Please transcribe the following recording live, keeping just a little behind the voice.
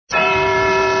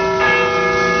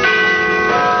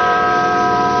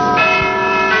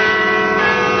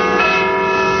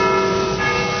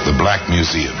Black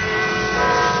Museum,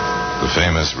 the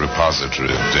famous repository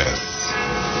of death.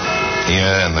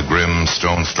 Here, in the grim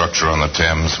stone structure on the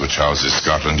Thames, which houses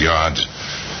Scotland Yard,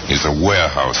 is a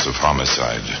warehouse of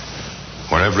homicide,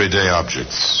 where everyday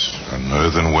objects, an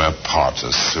earthenware pot,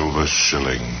 a silver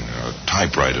shilling, a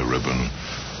typewriter ribbon,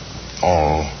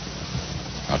 all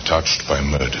are touched by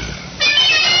murder.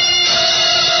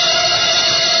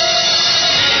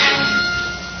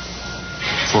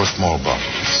 4 small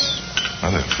bottles.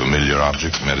 Other familiar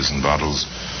objects, medicine bottles,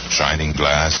 shining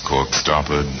glass, cork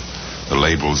stoppered, the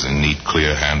labels in neat,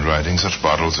 clear handwriting. Such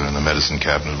bottles are in the medicine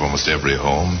cabinet of almost every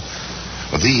home.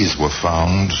 Well, these were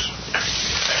found...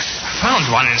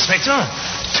 Found one, Inspector.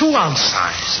 2-ounce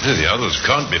size. The others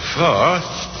can't be far.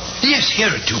 Yes, here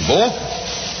are 2 more.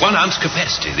 1 ounce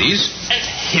capacity, these.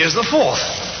 Here's the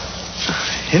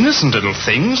 4th. Innocent little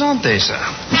things, aren't they, sir?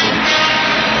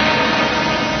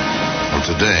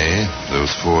 Well, today,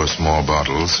 those 4 small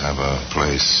bottles have a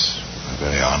place, a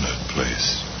very honored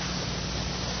place,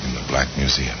 in the Black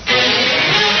Museum.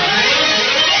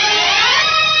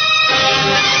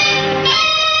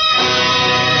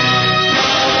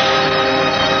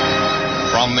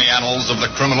 From the annals of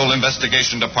the Criminal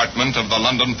Investigation Department of the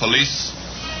London Police,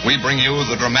 we bring you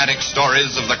the dramatic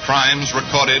stories of the crimes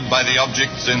recorded by the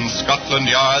objects in Scotland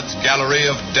Yard's Gallery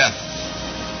of Death,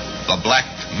 the Black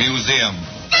Museum.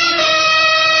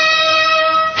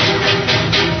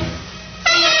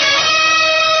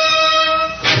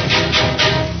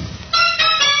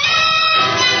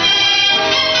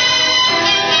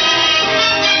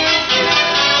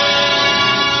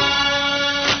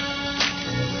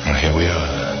 Here we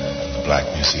are, the Black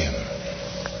Museum.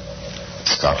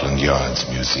 Scotland Yard's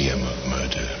Museum of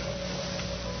Murder.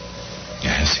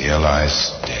 Yes, here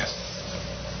lies death.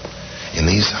 In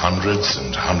these hundreds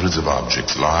and hundreds of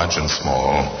objects, large and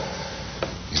small,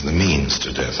 is the means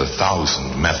to death.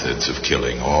 1,000 methods of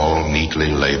killing, all neatly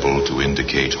labeled to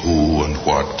indicate who and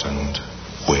what and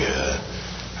where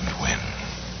and when.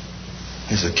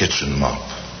 Here's a kitchen mop.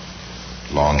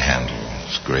 Long handle.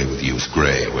 Gray with use,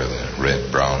 gray where the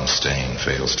red-brown stain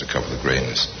fails to cover the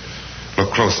grayness.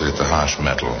 Look closely at the harsh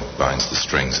metal that binds the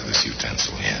strings of this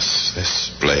utensil. Yes, this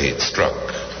blade struck,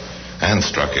 and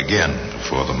struck again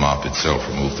before the mop itself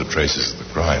removed the traces of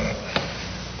the crime.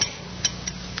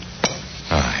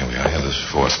 Here we are. Here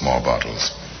there's 4 small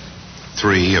bottles.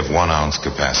 3 of 1 ounce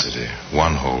capacity.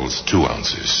 1 holds 2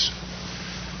 ounces.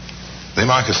 They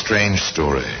mark a strange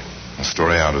story. A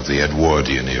story out of the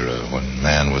Edwardian era, when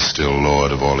man was still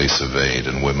lord of all he surveyed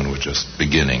and women were just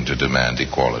beginning to demand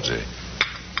equality.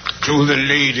 To the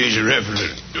ladies,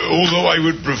 Reverend. Although I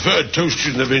would prefer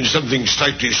toasting them in something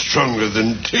slightly stronger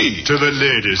than tea. To the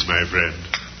ladies, my friend.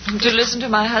 To listen to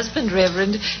my husband,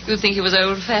 Reverend, you'd think he was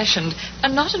old-fashioned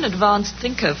and not an advanced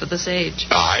thinker for this age.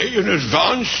 I, an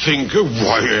advanced thinker?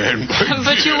 Why, Anne, my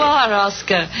But dear. you are,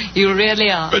 Oscar. You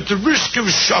really are. At the risk of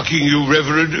shocking you,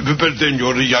 Reverend, but then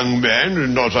you're a young man,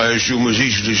 and not, I assume, as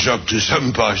easily shocked as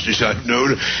some pastors I've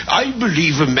known, I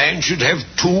believe a man should have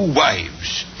 2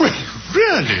 wives. Well,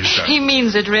 really, sir? He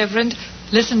means it, Reverend.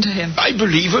 Listen to him. I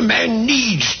believe a man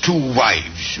needs 2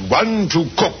 wives. One to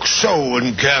cook, sew,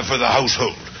 and care for the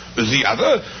household. The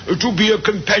other, to be a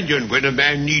companion when a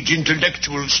man needs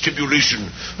intellectual stimulation,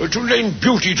 to lend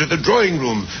beauty to the drawing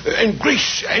room, and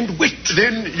grace and wit.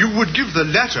 Then you would give the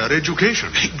latter education.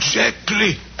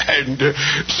 Exactly. And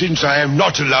since I am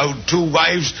not allowed 2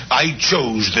 wives, I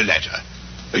chose the latter.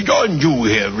 You're new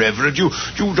here, Reverend. You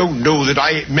don't know that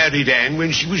I married Anne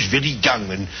when she was very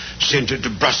young and sent her to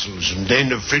Brussels and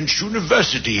then a French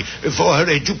university for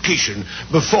her education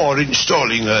before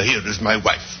installing her here as my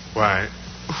wife. Why,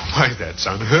 that's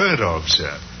unheard of,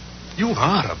 sir. You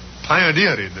are a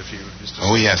pioneer in the field, Mr.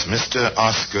 Oh, yes, Mr.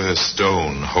 Oscar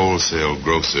Stone, wholesale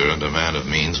grocer and a man of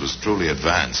means, was truly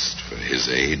advanced for his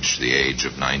age, the age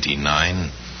of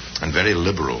 99, and very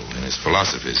liberal in his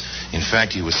philosophies. In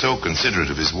fact, he was so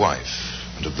considerate of his wife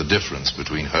and of the difference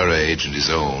between her age and his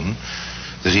own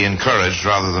that he encouraged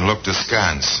rather than looked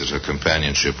askance at her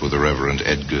companionship with the Reverend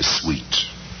Edgar Sweet,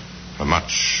 a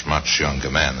much, much younger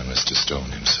man than Mr.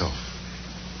 Stone himself.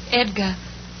 Edgar,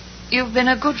 you've been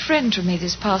a good friend to me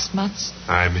these past months.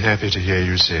 I'm happy to hear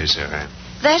you say so, Anne.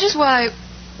 That is why,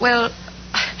 well,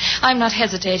 I'm not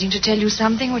hesitating to tell you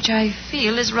something which I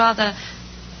feel is rather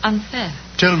unfair.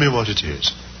 Tell me what it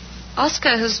is.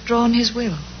 Oscar has drawn his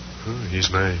will. Oh, he's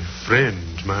my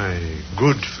friend, my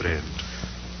good friend.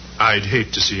 I'd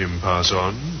hate to see him pass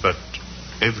on, but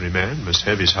every man must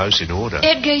have his house in order.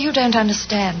 Edgar, you don't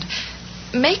understand.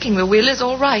 Making the will is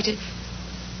all right.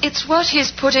 It's what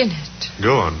he's put in it.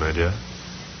 Go on, my dear.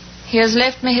 He has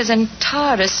left me his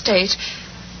entire estate,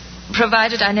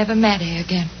 provided I never marry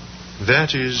again.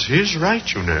 That is his right,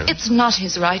 you know. It's not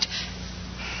his right.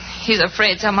 He's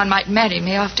afraid someone might marry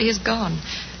me after he's gone.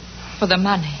 For the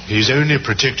money. He's only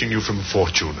protecting you from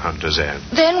fortune hunters, Anne.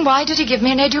 Then why did he give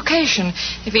me an education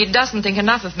if he doesn't think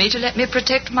enough of me to let me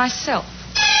protect myself?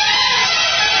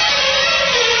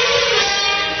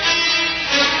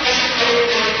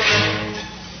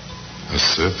 A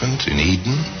serpent in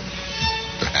Eden?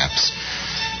 Perhaps.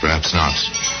 Perhaps not.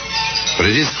 But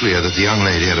it is clear that the young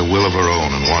lady had a will of her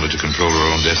own and wanted to control her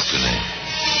own destiny.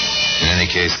 In any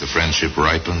case, the friendship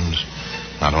ripened,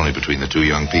 not only between the two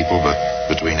young people, but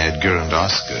between Edgar and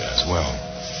Oscar as well.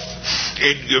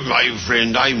 Edgar, my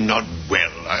friend, I'm not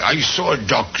well. I saw a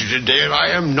doctor today and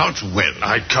I am not well.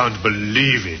 I can't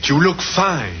believe it. You look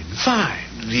fine, fine.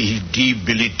 The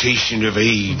debilitation of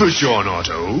age. But you're not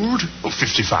old.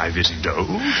 55 isn't old.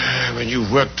 When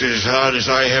you've worked as hard as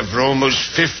I have for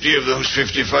almost 50 of those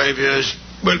 55 years.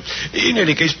 Well, in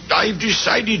any case, I've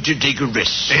decided to take a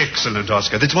rest. Excellent,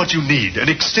 Oscar. That's what you need. An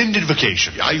extended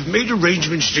vacation. I've made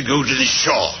arrangements to go to the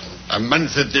shore. A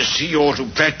month at the sea ought to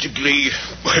practically,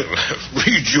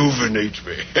 rejuvenate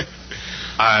me.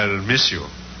 I'll miss you.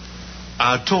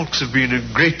 Our talks have been a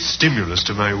great stimulus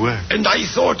to my work. And I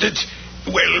thought that,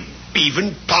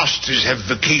 even pastors have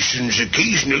vacations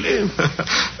occasionally.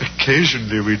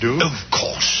 Occasionally we do. Of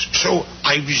course. So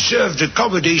I reserved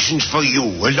accommodations for you,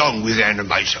 along with Anne and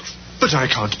myself. But I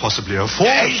can't possibly afford...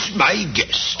 As my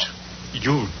guest.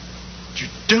 You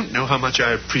don't know how much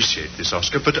I appreciate this,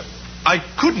 Oscar, but I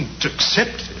couldn't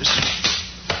accept this.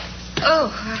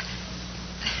 Oh,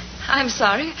 I'm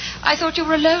sorry. I thought you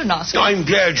were alone, Oscar. I'm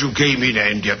glad you came in,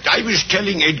 Andy. I was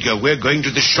telling Edgar we're going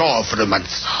to the shore for a month.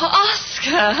 Oh,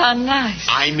 Oscar, how nice.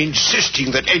 I'm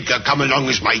insisting that Edgar come along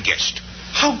as my guest.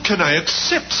 How can I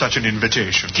accept such an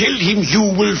invitation? Tell him you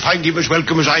will find him as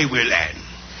welcome as I will, Anne.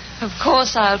 Of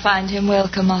course I'll find him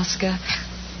welcome, Oscar.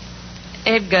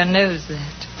 Edgar knows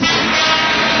that.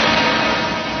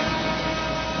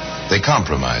 They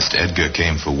compromised. Edgar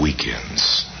came for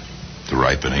weekends. The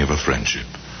ripening of a friendship.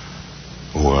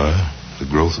 Or the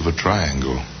growth of a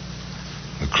triangle.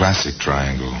 The classic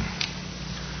triangle.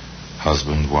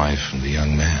 Husband, wife, and the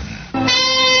young man.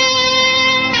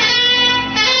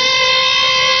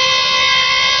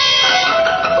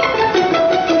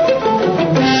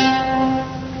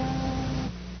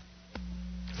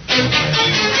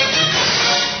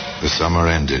 The summer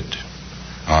ended.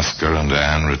 Oscar and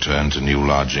Anne returned to new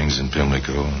lodgings in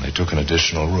Pimlico, and they took an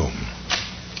additional room.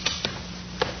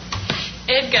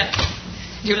 Edgar,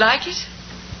 do you like it?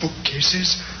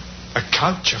 Bookcases, a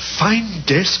couch, a fine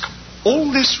desk,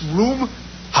 all this room.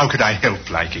 How could I help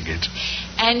liking it?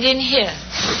 And in here,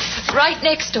 right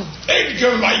next door.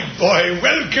 Edgar, my boy,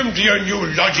 welcome to your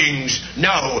new lodgings.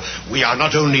 Now, we are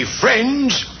not only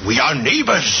friends, we are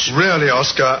neighbors. Really,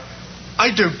 Oscar,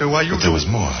 I don't know why you... But there was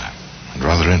more, and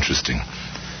rather interesting.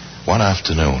 One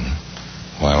afternoon,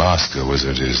 while Oscar was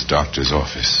at his doctor's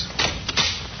office.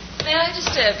 May I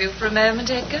disturb you for a moment,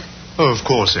 Edgar? Oh, of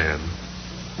course, Anne.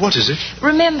 What is it?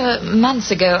 Remember, months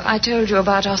ago, I told you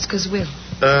about Oscar's will.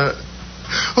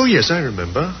 Oh, yes, I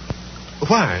remember.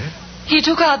 Why? He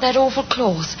took out that awful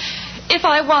clause. If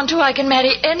I want to, I can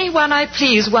marry anyone I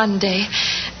please one day.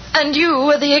 And you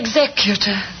were the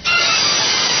executor.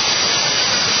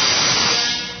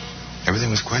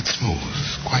 Everything was quite smooth.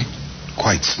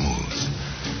 Quite smooth.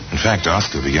 In fact,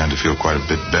 Oscar began to feel quite a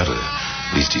bit better.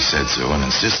 At least he said so, and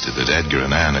insisted that Edgar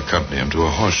and Anne accompany him to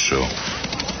a horse show.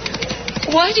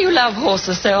 Why do you love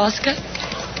horses so, Oscar?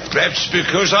 Perhaps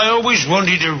because I always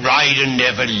wanted to ride and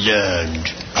never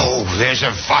learned. Oh, there's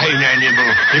a fine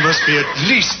animal. He must be at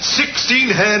least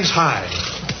 16 hands high.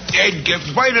 Edgar,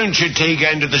 why don't you take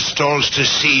Anne to the stalls to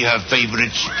see her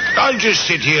favorites? I'll just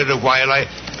sit here a while.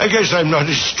 I guess I'm not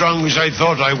as strong as I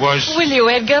thought I was. Will you,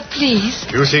 Edgar, please?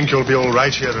 You think you'll be all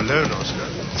right here alone, Oscar?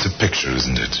 It's a picture,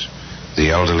 isn't it?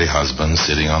 The elderly husband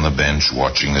sitting on the bench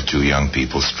watching the two young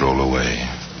people stroll away.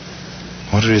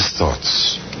 What are his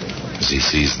thoughts as he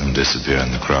sees them disappear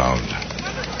in the crowd?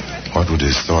 What would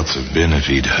his thoughts have been if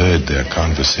he'd heard their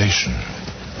conversation?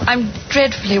 I'm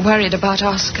dreadfully worried about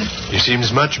Oscar. He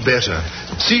seems much better.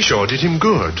 Seashore did him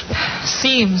good.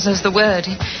 Seems is the word.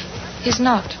 He's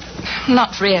not.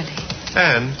 Not really.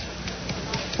 Anne,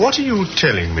 what are you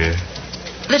telling me?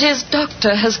 That his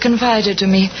doctor has confided to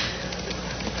me.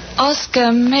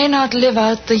 Oscar may not live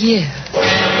out the year.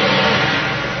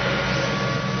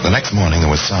 The next morning there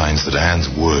were signs that Anne's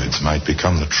words might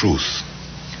become the truth.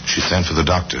 She sent for the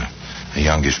doctor, a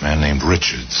youngish man named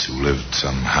Richards, who lived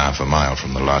some half a mile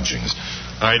from the lodgings.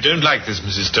 I don't like this,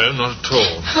 Mrs. Stone, not at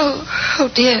all. Oh,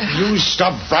 dear. You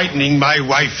stop frightening my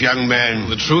wife, young man.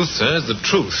 The truth, sir, is the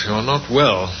truth. You're not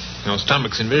well. Your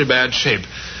stomach's in very bad shape.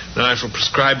 Then I shall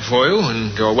prescribe for you,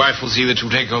 and your wife will see that you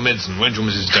take your medicine, won't you,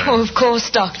 Mrs. Stone? Oh, of course,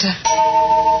 Doctor.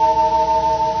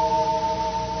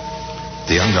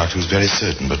 The young doctor was very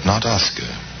certain, but not Oscar.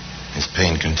 His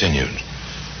pain continued.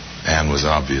 Anne was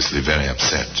obviously very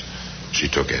upset. She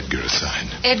took Edgar aside.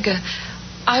 Edgar,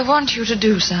 I want you to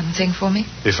do something for me.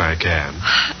 If I can.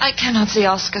 I cannot see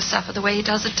Oscar suffer the way he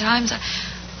does at times.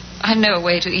 I know a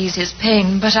way to ease his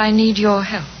pain, but I need your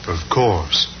help. Of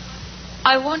course.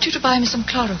 I want you to buy me some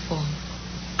chloroform.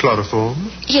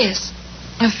 Chloroform? Yes.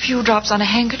 A few drops on a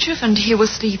handkerchief, and he will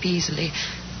sleep easily.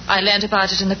 I learned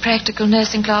about it in the practical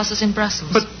nursing classes in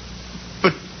Brussels.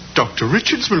 But Dr.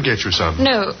 Richards will get you some.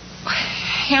 No.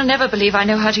 He'll never believe I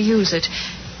know how to use it.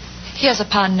 Here's a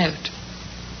pound note.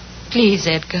 Please,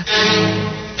 Edgar.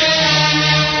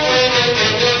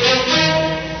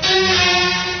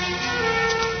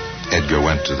 Edgar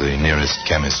went to the nearest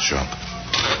chemist shop.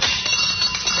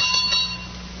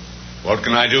 What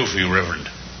can I do for you, Reverend?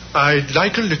 I'd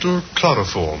like a little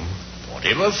chloroform.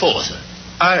 Whatever for, sir?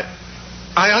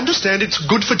 I understand it's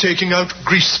good for taking out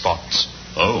grease spots.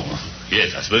 Oh,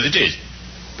 yes, I suppose it is.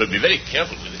 But be very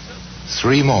careful with it.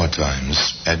 3 more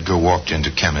times, Edgar walked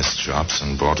into chemist shops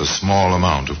and bought a small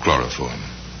amount of chloroform.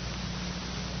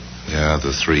 There are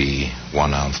the 3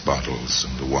 1-ounce bottles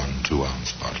and the 1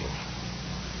 2-ounce bottle.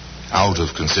 Out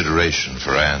of consideration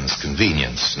for Anne's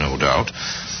convenience, no doubt,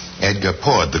 Edgar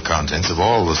poured the contents of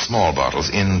all the small bottles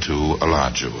into a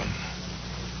larger one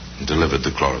and delivered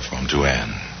the chloroform to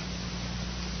Anne.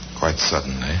 Quite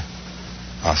suddenly,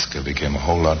 Oscar became a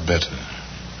whole lot better.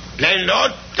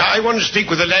 Landlord, I want to speak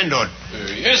with the landlord.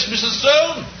 Yes, Mrs.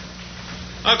 Stone?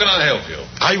 How can I help you?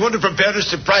 I want to prepare a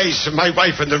surprise for my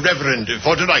wife and the Reverend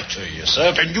for tonight. Yes,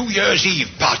 sir. A New Year's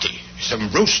Eve party.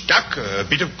 Some roast duck, a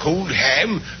bit of cold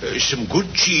ham, some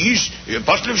good cheese, a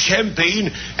bottle of champagne,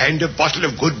 and a bottle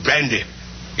of good brandy.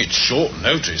 It's short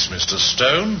notice, Mr.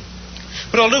 Stone.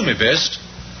 But I'll do my best.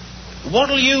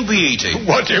 What'll you be eating?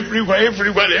 What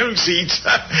everyone else eats.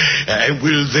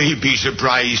 Will they be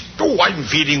surprised? Oh, I'm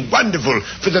feeling wonderful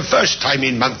for the first time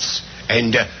in months.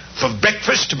 And for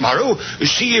breakfast tomorrow,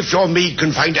 see if your maid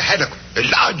can find a haddock, a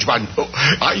large one. Oh,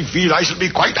 I feel I shall be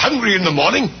quite hungry in the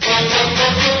morning.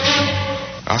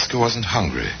 Oscar wasn't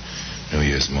hungry New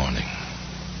Year's morning.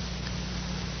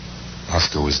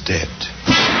 Oscar was dead.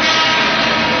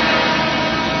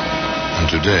 And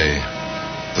today,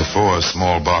 the 4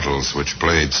 small bottles which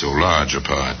played so large a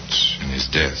part in his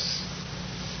death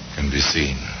can be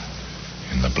seen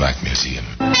in the Black Museum.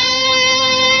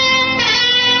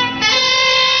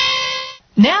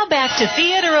 Now back to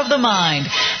Theater of the Mind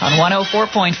on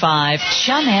 104.5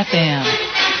 Chum FM.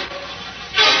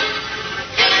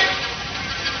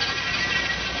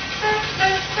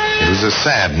 It was a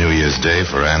sad New Year's Day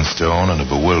for Anne Stone and a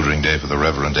bewildering day for the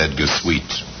Reverend Edgar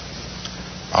Sweet.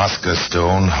 Oscar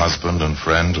Stone, husband and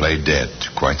friend, lay dead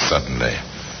quite suddenly,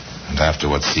 and after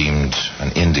what seemed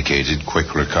an indicated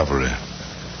quick recovery.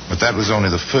 But that was only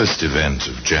the first event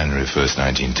of January 1st,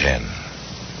 1910.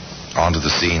 Onto the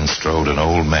scene strode an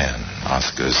old man,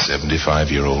 Oscar's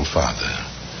 75-year-old father.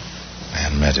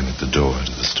 Anne met him at the door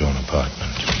to the Stone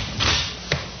apartment.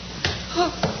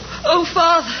 Oh,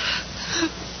 Father.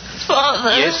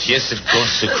 Father. Yes, of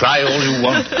course. Cry all you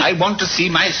want. I want to see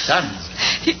my son.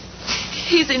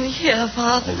 He's in here,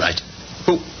 Father. All right.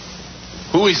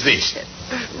 Who is this?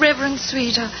 Reverend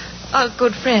Sweet, our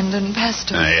good friend and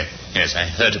pastor. Yes, I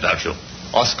heard about you.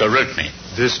 Oscar wrote me.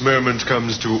 This moment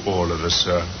comes to all of us,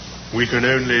 sir. We can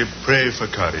only pray for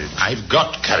courage. I've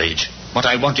got courage. What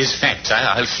I want is facts.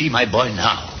 I'll see my boy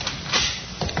now.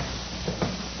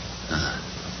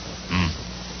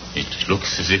 It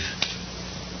looks as if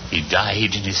he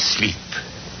died in his sleep.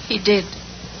 He did.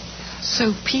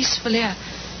 So peacefully.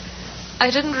 I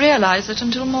didn't realize it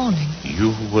until morning.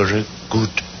 You were a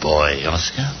good boy,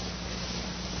 Oscar.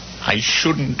 I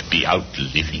shouldn't be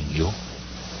outliving you.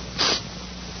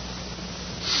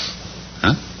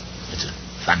 Huh? It's a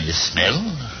funny smell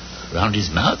around his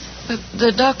mouth.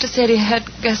 The doctor said he had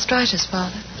gastritis,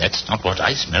 Father. That's not what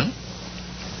I smell.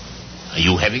 Are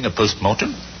you having a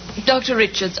post-mortem? Dr.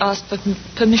 Richards asked for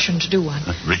permission to do one.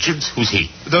 Richards? Who's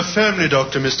he? The family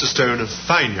doctor, Mr. Stone, a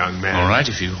fine young man. All right,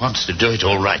 if he wants to do it,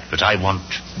 all right. But I want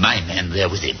my man there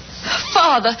with him.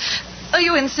 Father, are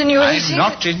you insinuating?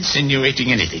 I'm not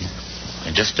insinuating anything.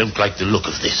 I just don't like the look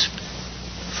of this.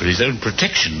 For his own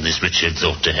protection, this Richards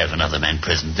ought to have another man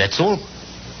present, that's all.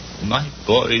 My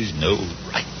boy's no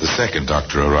right. The second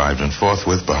doctor arrived, and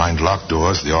forthwith, behind locked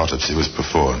doors, the autopsy was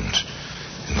performed.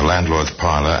 In the landlord's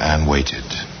parlor, Anne waited,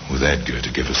 with Edgar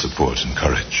to give her support and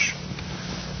courage.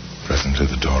 Presently,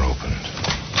 the door opened.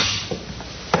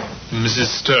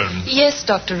 Mrs. Stone. Yes,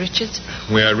 Dr. Richards.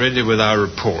 We are ready with our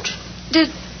report. Did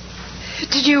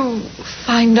you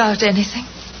find out anything?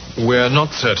 We're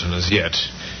not certain as yet.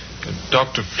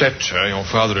 Dr. Fletcher, your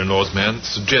father-in-law's man,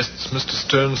 suggests Mr.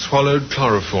 Stone swallowed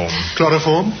chloroform.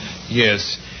 Chloroform?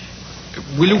 Yes.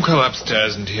 Will you come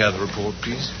upstairs and hear the report,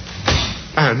 please?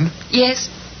 Anne? Yes?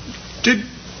 Did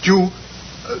you...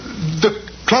 the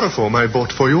chloroform I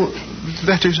bought for you,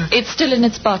 that is... It's still in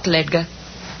its bottle, Edgar.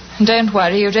 Don't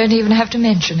worry, you don't even have to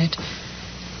mention it.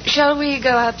 Shall we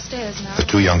go upstairs now? The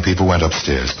two young people went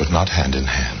upstairs, but not hand in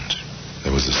hand.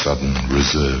 There was a sudden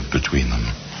reserve between them.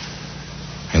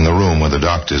 In the room where the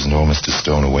doctors and old Mr.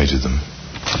 Stone awaited them.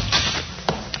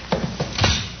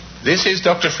 This is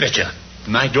Dr. Fletcher,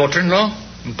 my daughter-in-law,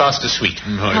 and Pastor Sweet.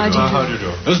 How do you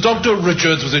do? As Dr.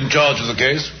 Richards was in charge of the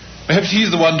case, perhaps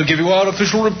he's the one to give you our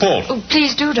official report. Oh,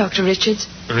 please do, Dr. Richards.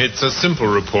 It's a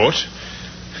simple report.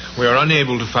 We are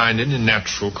unable to find any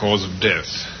natural cause of death.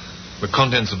 The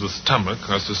contents of the stomach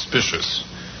are suspicious.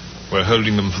 We're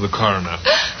holding them for the coroner.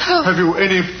 Have you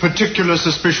any particular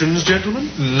suspicions,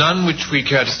 gentlemen? None which we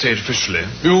care to state officially.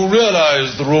 You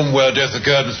realize the room where death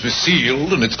occurred must be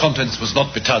sealed and its contents must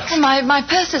not be touched. Oh, my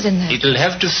purse is in there. It'll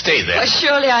have to stay there. Well,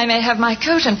 surely I may have my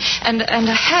coat and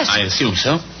a hat. I assume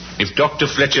so. If Dr.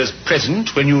 Fletcher's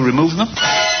present when you remove them.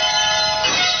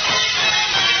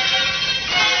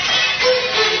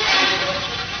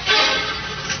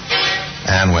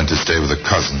 Anne went to stay with a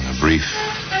cousin, a brief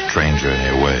train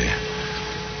journey away.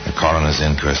 The coroner's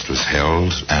inquest was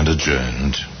held and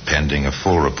adjourned, pending a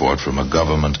full report from a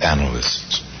government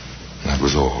analyst. That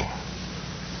was all.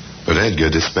 But Edgar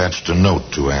dispatched a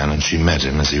note to Anne, and she met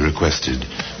him as he requested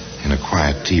in a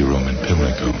quiet tea room in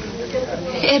Pimlico.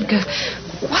 Edgar,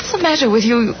 what's the matter with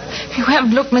you? You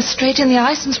haven't looked me straight in the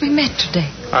eye since we met today.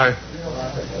 I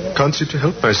can't seem to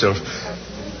help myself.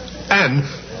 Anne,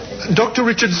 Dr.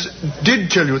 Richards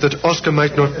did tell you that Oscar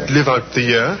might not live out the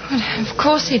year. Well, of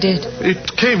course he did.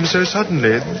 It came so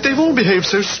suddenly. They've all behaved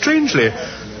so strangely.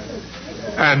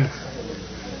 And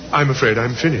I'm afraid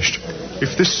I'm finished.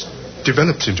 If this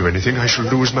develops into anything, I shall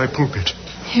lose my pulpit.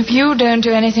 If you don't do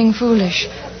anything foolish,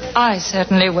 I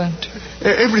certainly won't.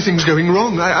 Everything's going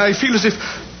wrong. I feel as if...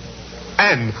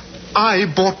 Anne, I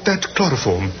bought that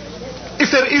chloroform.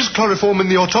 If there is chloroform in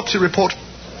the autopsy report...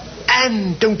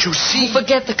 Anne, don't you see?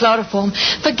 Forget the chloroform.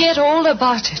 Forget all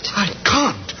about it. I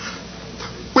can't.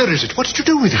 Where is it? What did you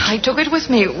do with it? I took it with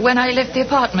me when I left the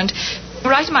apartment.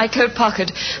 Right in my coat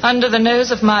pocket, under the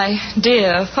nose of my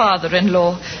dear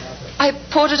father-in-law. I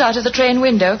poured it out of the train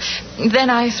window. Then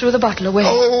I threw the bottle away.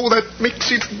 Oh, that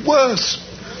makes it worse.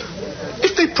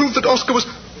 If they prove that Oscar was...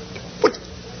 What?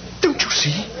 Don't you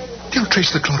see? They'll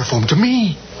trace the chloroform to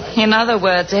me. In other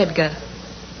words, Edgar...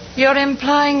 You're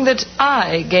implying that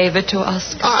I gave it to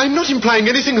Oscar. I'm not implying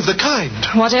anything of the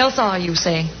kind. What else are you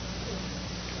saying?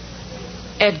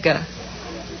 Edgar,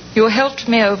 you helped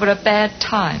me over a bad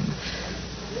time.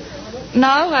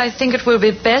 Now I think it will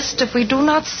be best if we do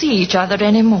not see each other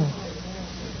anymore.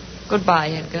 Goodbye,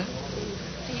 Edgar.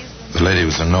 The lady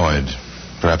was annoyed,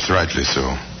 perhaps rightly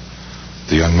so.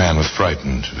 The young man was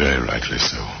frightened, very rightly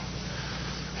so.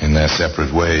 In their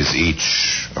separate ways,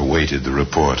 each awaited the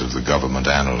report of the government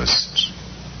analyst.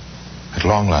 At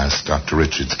long last, Dr.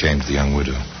 Richards came to the young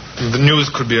widow. The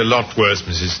news could be a lot worse,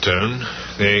 Mrs. Stone.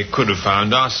 They could have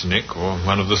found arsenic or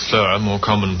one of the slower, more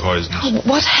common poisons.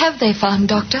 What have they found,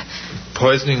 Doctor?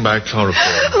 Poisoning by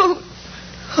chloroform.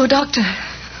 Oh, Doctor,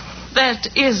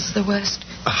 that is the worst.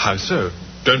 How so?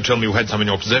 Don't tell me you had some in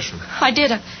your possession. I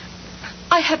did.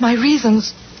 I had my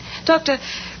reasons. Doctor...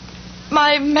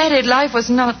 My married life was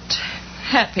not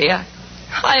happy.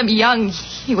 I am young.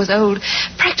 He was old.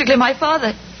 Practically my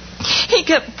father. He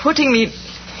kept putting me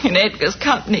in Edgar's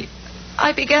company.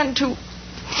 I began to...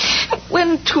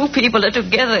 When two people are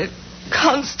together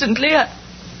constantly,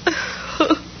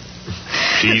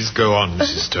 Please go on,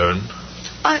 Mrs. Stone.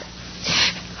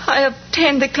 I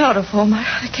obtained the chloroform.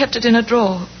 I kept it in a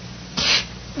drawer.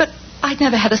 But I'd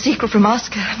never had a secret from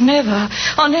Oscar. Never.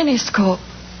 On any score.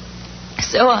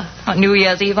 So, on New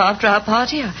Year's Eve after our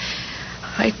party,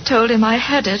 I told him I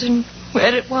had it and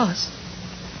where it was.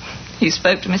 He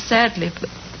spoke to me sadly,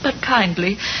 but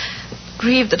kindly,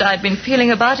 grieved that I'd been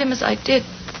feeling about him as I did.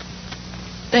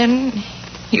 Then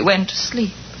he went to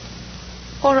sleep.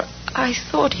 Or I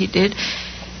thought he did.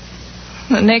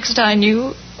 The next I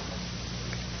knew,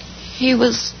 he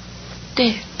was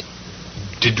dead.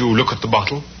 Did you look at the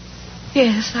bottle?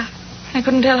 Yes, I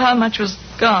couldn't tell how much was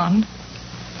gone.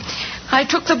 I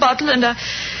took the bottle and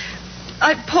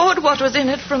I poured what was in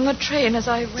it from the train as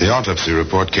I went. The autopsy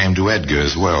report came to Edgar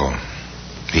as well.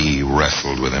 He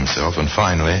wrestled with himself and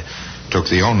finally, took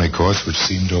the only course which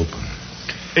seemed open.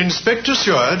 Inspector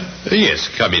Seward? Yes,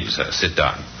 come in, sir. Sit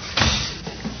down.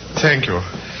 Thank you.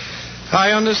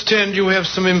 I understand you have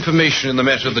some information in the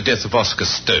matter of the death of Oscar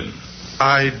Stone.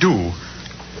 I do.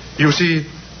 You see,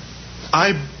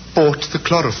 I bought the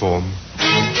chloroform.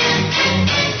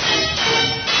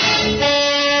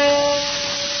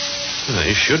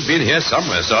 He should be in here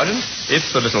somewhere, Sergeant.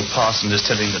 If the little parson is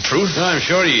telling the truth. I'm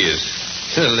sure he is.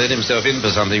 Let himself in for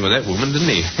something with that woman,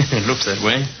 didn't he? It looks that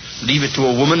way. Leave it to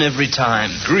a woman every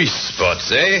time. Grease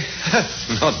spots, eh?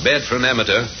 Not bad for an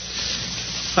amateur.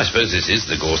 I suppose this is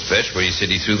the gorse patch where he said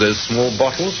he threw those small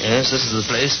bottles? Yes, this is the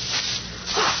place.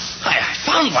 I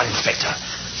found one, Inspector.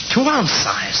 2 ounce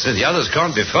size. The others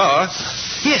can't be far.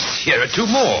 Yes, here are 2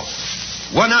 more.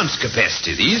 1 ounce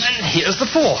capacity, these. And here's the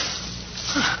 4th.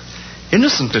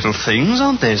 Innocent little things,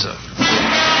 aren't they, sir?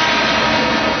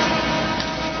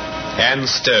 Anne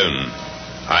Stone,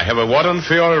 I have a warrant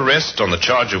for your arrest on the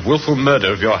charge of willful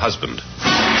murder of your husband.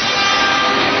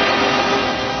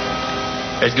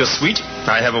 Edgar Sweet,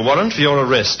 I have a warrant for your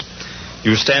arrest.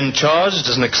 You stand charged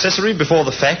as an accessory before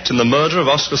the fact in the murder of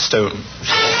Oscar Stone.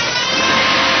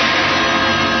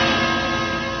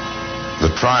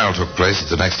 The trial took place at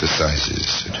the next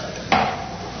assizes.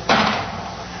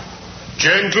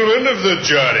 Gentlemen of the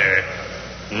jury,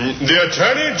 the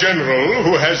Attorney General,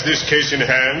 who has this case in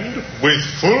hand, with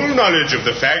full knowledge of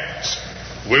the facts,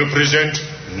 will present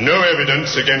no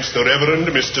evidence against the Reverend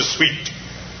Mr. Sweet.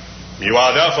 You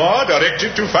are therefore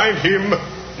directed to find him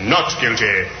not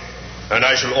guilty, and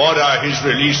I shall order his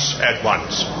release at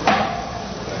once.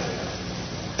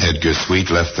 Edgar Sweet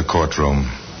left the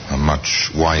courtroom, a much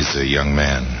wiser young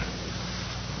man.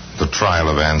 The trial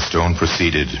of Anne Stone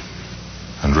proceeded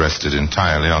and rested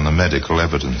entirely on the medical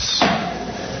evidence.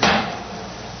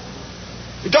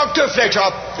 Dr. Fletcher,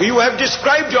 you have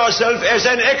described yourself as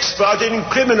an expert in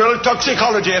criminal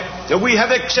toxicology. We have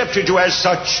accepted you as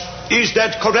such. Is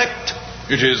that correct?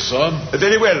 It is, sir.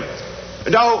 Very well.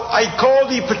 Now, I call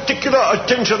the particular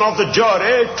attention of the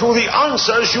jury to the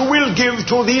answers you will give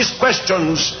to these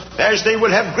questions, as they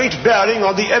will have great bearing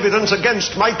on the evidence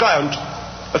against my client.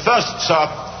 First, sir,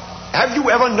 have you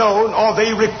ever known of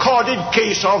a recorded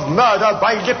case of murder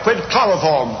by liquid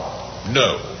chloroform?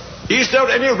 No. Is there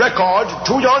any record,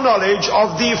 to your knowledge,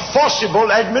 of the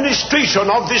forcible administration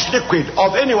of this liquid,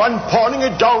 of anyone pouring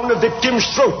it down a victim's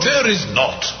throat? There is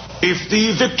not. If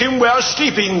the victim were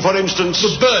sleeping, for instance...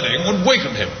 The burning would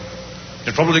waken him.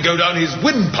 It'd probably go down his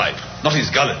windpipe, not his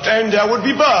gullet. And there would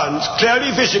be burns, clearly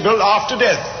visible after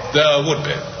death. There would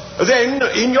be. Then,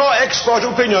 in your expert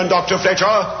opinion, Dr.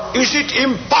 Fletcher, is it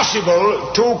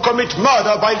impossible to commit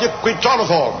murder by liquid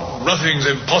chloroform? Nothing's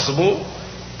impossible,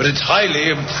 but it's highly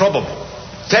improbable.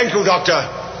 Thank you, Doctor.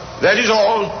 That is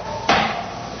all.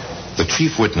 The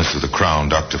chief witness of the Crown,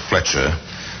 Dr. Fletcher,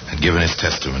 had given his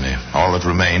testimony. All that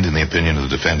remained, in the opinion of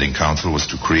the defending counsel, was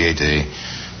to create a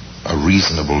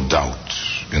reasonable doubt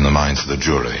in the minds of the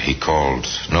jury. He called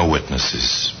no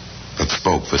witnesses, but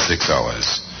spoke for 6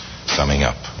 hours, summing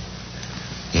up.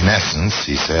 In essence,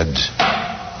 he said,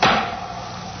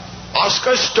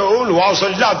 Oscar Stone was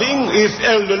a loving, if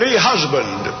elderly,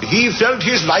 husband. He felt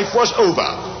his life was over.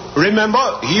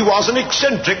 Remember, he was an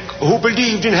eccentric who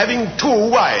believed in having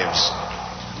 2 wives.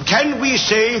 Can we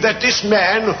say that this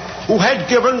man, who had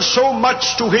given so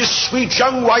much to his sweet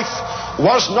young wife,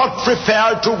 was not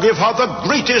prepared to give her the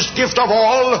greatest gift of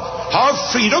all, her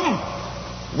freedom?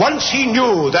 Once he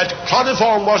knew that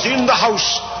chloroform was in the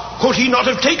house, could he not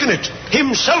have taken it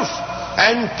himself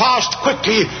and passed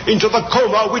quickly into the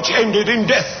coma which ended in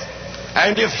death?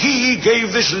 And if he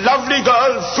gave this lovely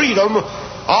girl freedom,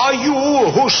 are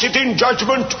you, who sit in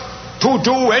judgment, to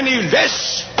do any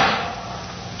less?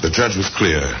 The judge was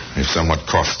clear, if somewhat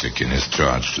caustic, in his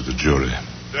charge to the jury.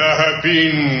 There have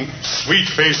been sweet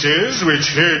faces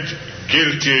which hid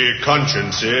guilty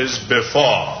consciences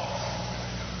before.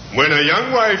 When a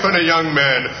young wife and a young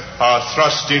man are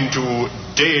thrust into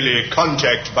daily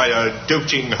contact by a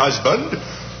doting husband,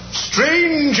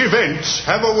 strange events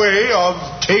have a way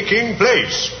of taking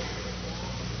place.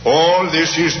 All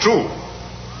this is true,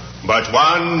 but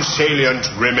one salient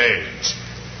remains.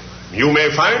 You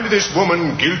may find this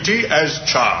woman guilty as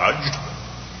charged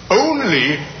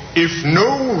only if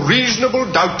no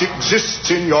reasonable doubt exists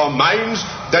in your minds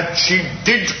that she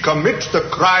did commit the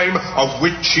crime of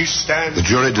which she stands. The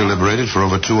jury deliberated for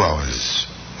over 2 hours.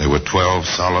 There were 12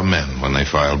 solemn men when they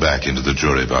filed back into the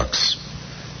jury box.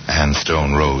 Anne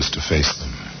Stone rose to face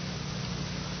them.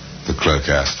 The clerk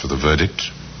asked for the verdict.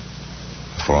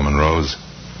 The foreman rose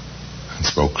and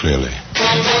spoke clearly.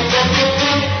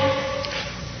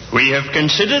 We have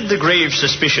considered the grave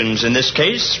suspicions in this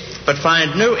case, but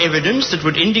find no evidence that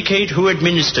would indicate who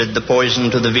administered the poison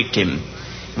to the victim.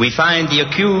 We find the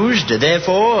accused,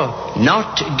 therefore,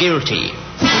 not guilty.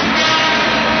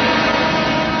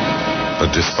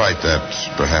 But despite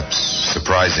that perhaps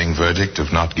surprising verdict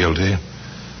of not guilty,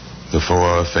 the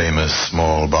 4 famous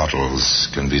small bottles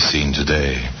can be seen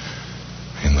today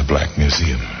in the Black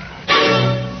Museum.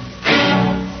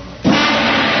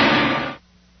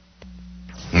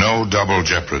 No double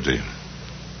jeopardy.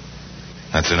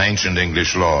 That's an ancient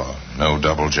English law. No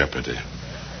double jeopardy.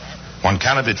 One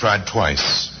cannot be tried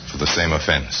twice for the same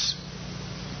offense.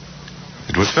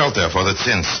 It was felt, therefore, that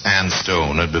since Anne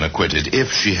Stone had been acquitted,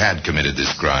 if she had committed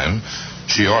this crime,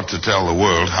 she ought to tell the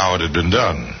world how it had been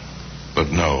done.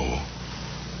 But no.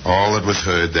 All that was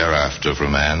heard thereafter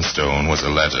from Anne Stone was a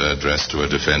letter addressed to her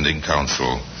defending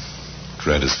counsel. It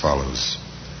read as follows.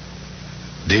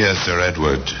 Dear Sir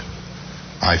Edward,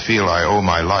 I feel I owe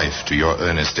my life to your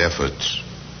earnest efforts.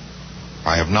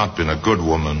 I have not been a good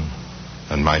woman,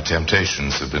 and my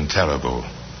temptations have been terrible.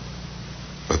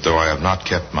 But though I have not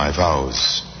kept my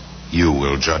vows, you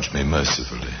will judge me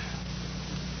mercifully.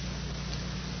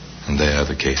 And there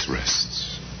the case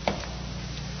rests.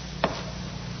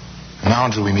 And now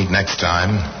until we meet next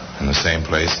time in the same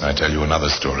place and I tell you another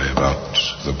story about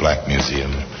the Black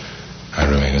Museum, I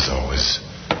remain as always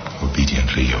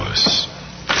obediently yours.